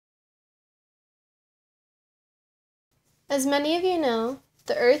As many of you know,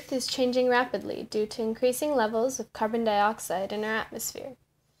 the Earth is changing rapidly due to increasing levels of carbon dioxide in our atmosphere.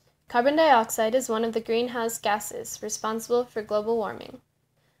 Carbon dioxide is one of the greenhouse gases responsible for global warming.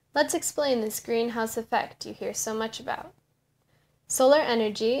 Let's explain this greenhouse effect you hear so much about. Solar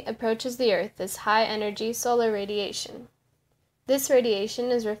energy approaches the Earth as high-energy solar radiation. This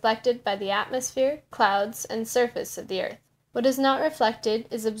radiation is reflected by the atmosphere, clouds, and surface of the Earth. What is not reflected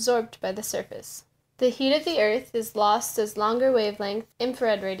is absorbed by the surface. The heat of the Earth is lost as longer wavelength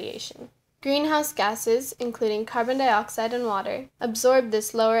infrared radiation. Greenhouse gases, including carbon dioxide and water, absorb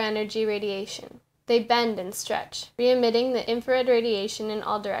this lower energy radiation. They bend and stretch, re-emitting the infrared radiation in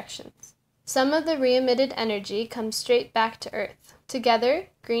all directions. Some of the re-emitted energy comes straight back to Earth. Together,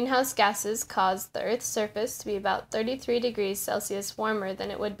 greenhouse gases cause the Earth's surface to be about 33 degrees Celsius warmer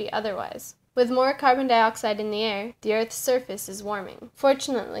than it would be otherwise. With more carbon dioxide in the air, the Earth's surface is warming.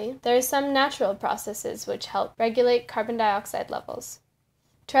 Fortunately, there are some natural processes which help regulate carbon dioxide levels.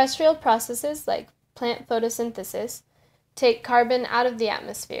 Terrestrial processes like plant photosynthesis take carbon out of the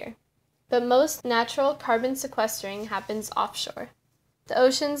atmosphere, but most natural carbon sequestering happens offshore. The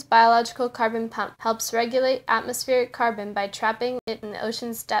ocean's biological carbon pump helps regulate atmospheric carbon by trapping it in the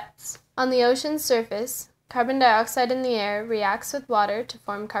ocean's depths. On the ocean's surface, carbon dioxide in the air reacts with water to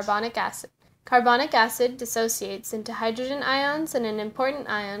form carbonic acid. Carbonic acid dissociates into hydrogen ions and an important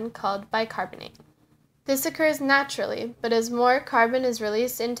ion called bicarbonate. This occurs naturally, but as more carbon is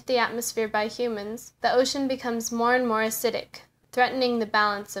released into the atmosphere by humans, the ocean becomes more and more acidic, threatening the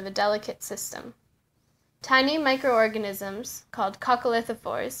balance of a delicate system. Tiny microorganisms, called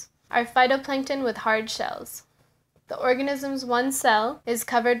coccolithophores, are phytoplankton with hard shells. The organism's one cell is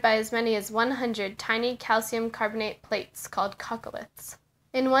covered by as many as 100 tiny calcium carbonate plates called coccoliths.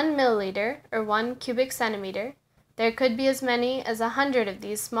 In 1 milliliter, or 1 cubic centimeter, there could be as many as 100 of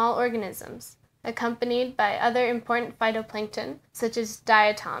these small organisms, accompanied by other important phytoplankton, such as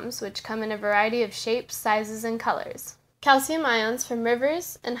diatoms, which come in a variety of shapes, sizes, and colors. Calcium ions from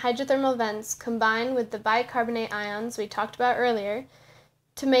rivers and hydrothermal vents combine with the bicarbonate ions we talked about earlier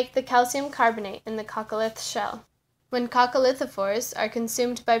to make the calcium carbonate in the coccolith shell. When coccolithophores are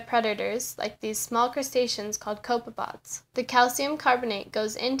consumed by predators, like these small crustaceans called copepods, the calcium carbonate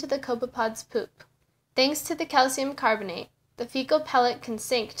goes into the copepod's poop. Thanks to the calcium carbonate, the fecal pellet can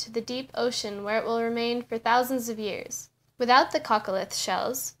sink to the deep ocean where it will remain for thousands of years. Without the coccolith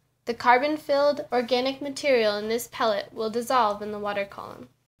shells, the carbon-filled organic material in this pellet will dissolve in the water column.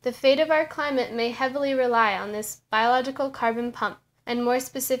 The fate of our climate may heavily rely on this biological carbon pump, and more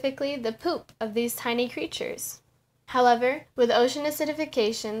specifically the poop of these tiny creatures. However, with ocean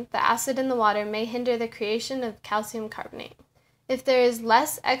acidification, the acid in the water may hinder the creation of calcium carbonate. If there is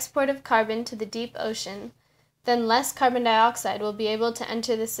less export of carbon to the deep ocean, then less carbon dioxide will be able to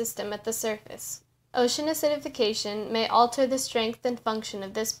enter the system at the surface. Ocean acidification may alter the strength and function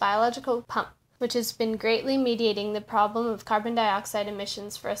of this biological pump, which has been greatly mediating the problem of carbon dioxide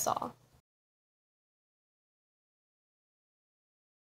emissions for us all.